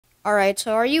Alright,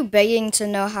 so are you begging to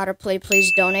know how to play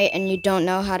Please Donate and you don't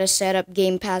know how to set up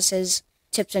game passes,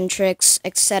 tips and tricks,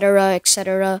 etc.,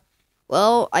 etc.?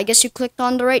 Well, I guess you clicked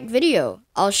on the right video.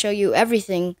 I'll show you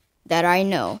everything that I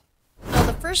know. So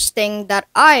the first thing that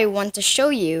I want to show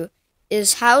you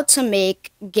is how to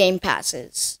make game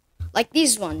passes. Like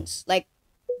these ones. Like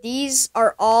these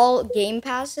are all game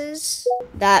passes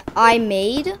that I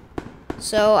made.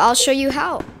 So I'll show you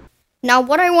how. Now,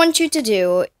 what I want you to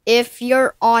do, if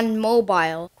you're on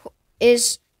mobile,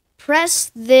 is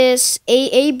press this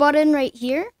AA button right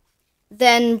here.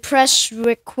 Then press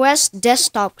Request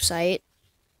Desktop Site.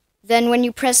 Then when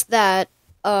you press that,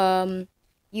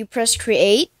 you press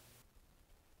Create.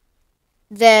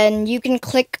 Then you can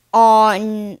click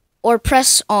on or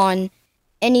press on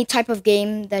any type of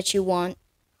game that you want.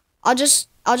 I'll just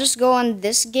go on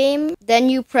this game. Then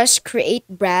you press Create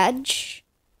Badge.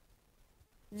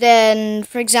 Then,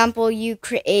 for example, you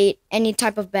create any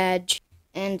type of badge,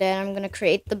 and then I'm gonna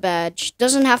create the badge.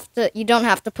 You don't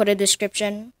have to put a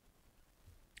description.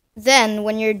 Then,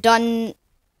 when you're done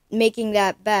making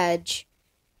that badge,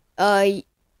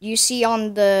 you see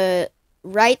on the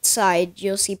right side,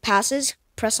 you'll see passes.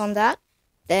 Press on that,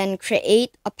 then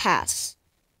create a pass.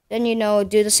 Then,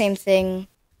 do the same thing,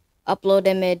 upload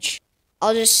image.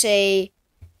 I'll just say,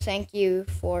 thank you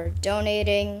for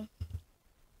donating.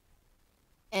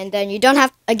 And then you don't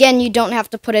have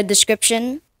to put a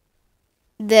description.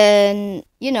 Then,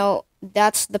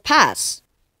 that's the pass.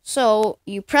 So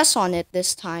you press on it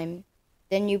this time.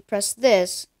 Then you press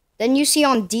this. Then you see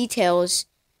on details,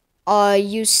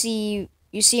 you see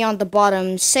on the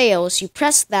bottom sales. You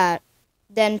press that.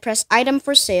 Then press item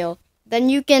for sale. Then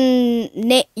you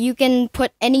can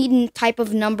put any type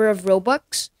of number of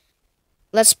Robux.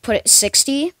 Let's put it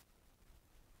 60.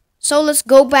 So let's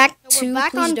go back to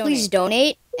Please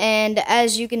Donate. And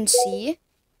as you can see,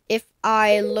 if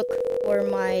I look for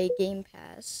my Game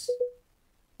Pass,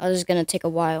 this is gonna take a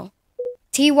while.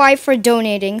 TY for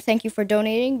donating. Thank you for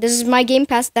donating. This is my Game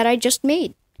Pass that I just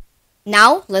made.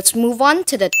 Now, let's move on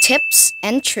to the tips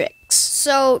and tricks.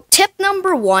 So, tip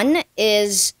number 1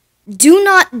 is do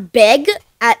not beg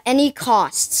at any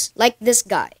costs, like this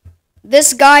guy.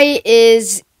 This guy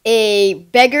is a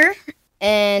beggar,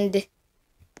 and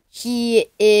he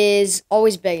is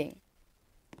always begging.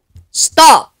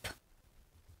 Stop!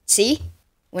 See?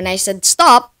 When I said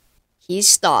stop, he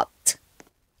stopped.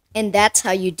 And that's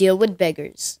how you deal with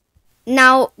beggars.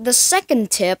 Now, the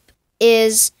second tip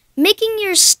is making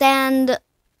your stand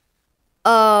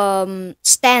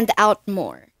out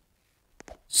more.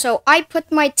 So I put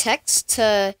my text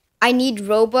to I need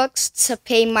Robux to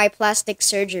pay my plastic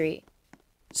surgery.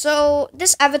 So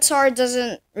this avatar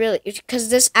doesn't really, because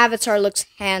this avatar looks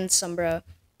handsome, bro.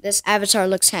 This avatar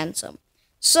looks handsome.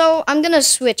 So I'm gonna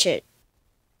switch it.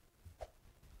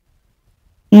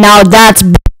 Now that's...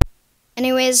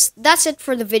 Anyways, that's it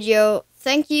for the video.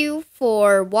 Thank you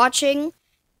for watching,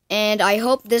 and I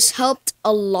hope this helped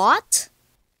a lot.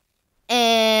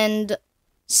 And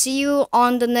see you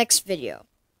on the next video.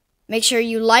 Make sure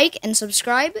you like and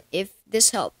subscribe if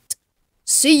this helped.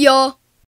 See ya!